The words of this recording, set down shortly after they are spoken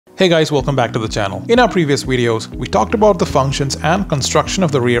Hey guys, welcome back to the channel. In our previous videos, we talked about the functions and construction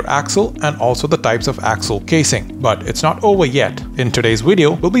of the rear axle and also the types of axle casing. But it's not over yet. In today's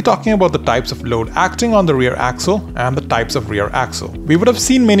video, we'll be talking about the types of load acting on the rear axle and the types of rear axle. We would have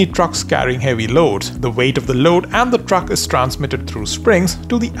seen many trucks carrying heavy loads. The weight of the load and the truck is transmitted through springs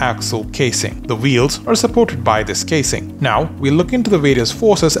to the axle casing. The wheels are supported by this casing. Now, we'll look into the various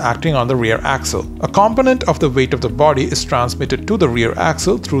forces acting on the rear axle. A component of the weight of the body is transmitted to the rear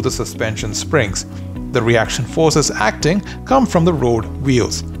axle through the suspension springs. The reaction forces acting come from the road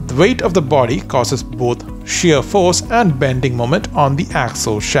wheels. The weight of the body causes both shear force and bending moment on the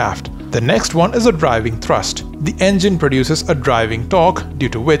axle shaft. The next one is a driving thrust. The engine produces a driving torque due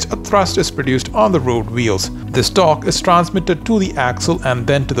to which a thrust is produced on the road wheels. This torque is transmitted to the axle and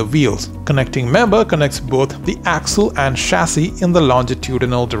then to the wheels. Connecting member connects both the axle and chassis in the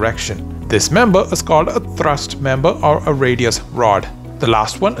longitudinal direction. This member is called a thrust member or a radius rod. The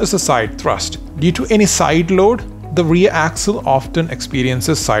last one is a side thrust. Due to any side load, the rear axle often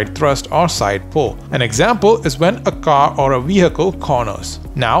experiences side thrust or side pull. An example is when a car or a vehicle corners.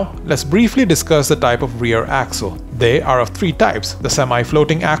 Now, let's briefly discuss the type of rear axle. They are of three types: the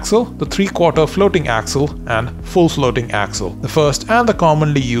semi-floating axle, the three-quarter floating axle, and full floating axle. The first and the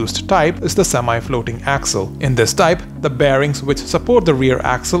commonly used type is the semi-floating axle. In this type, the bearings which support the rear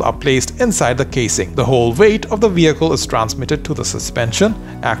axle are placed inside the casing. The whole weight of the vehicle is transmitted to the suspension,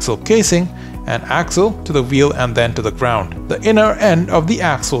 axle casing, and axle to the wheel and then to the ground. The inner end of the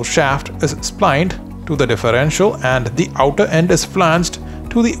axle shaft is splined to the differential and the outer end is flanged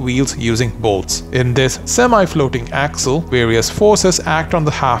to the wheels using bolts. In this semi-floating axle, various forces act on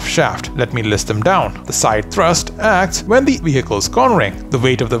the half shaft. Let me list them down. The side thrust acts when the vehicle is cornering. The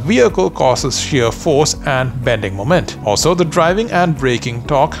weight of the vehicle causes shear force and bending moment. Also, the driving and braking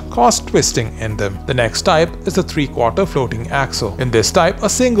torque cause twisting in them. The next type is the three-quarter floating axle. In this type, a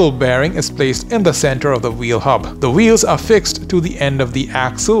single bearing is placed in the center of the wheel hub. The wheels are fixed to the end of the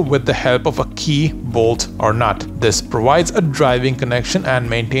axle with the help of a key, bolt, or nut. This provides a driving connection and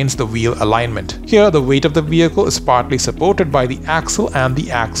maintains the wheel alignment. Here, the weight of the vehicle is partly supported by the axle and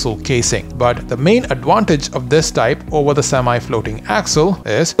the axle casing. But the main advantage of this type over the semi-floating axle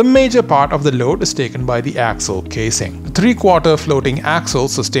is the major part of the load is taken by the axle casing. The three-quarter floating axle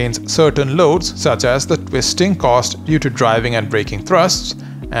sustains certain loads such as the twisting caused due to driving and braking thrusts,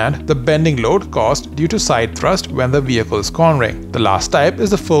 and the bending load caused due to side thrust when the vehicle is cornering. The last type is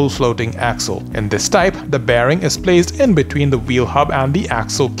the full floating axle. In this type, the bearing is placed in between the wheel hub and the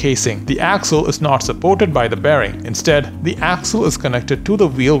axle casing. The axle is not supported by the bearing. Instead, the axle is connected to the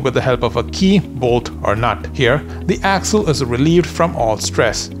wheel with the help of a key, bolt, or nut. Here, the axle is relieved from all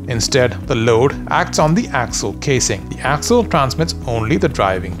stress. Instead, the load acts on the axle casing. The axle transmits only the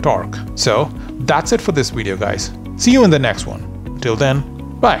driving torque. So, that's it for this video, guys. See you in the next one. Till then,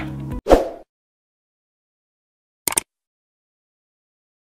 bye.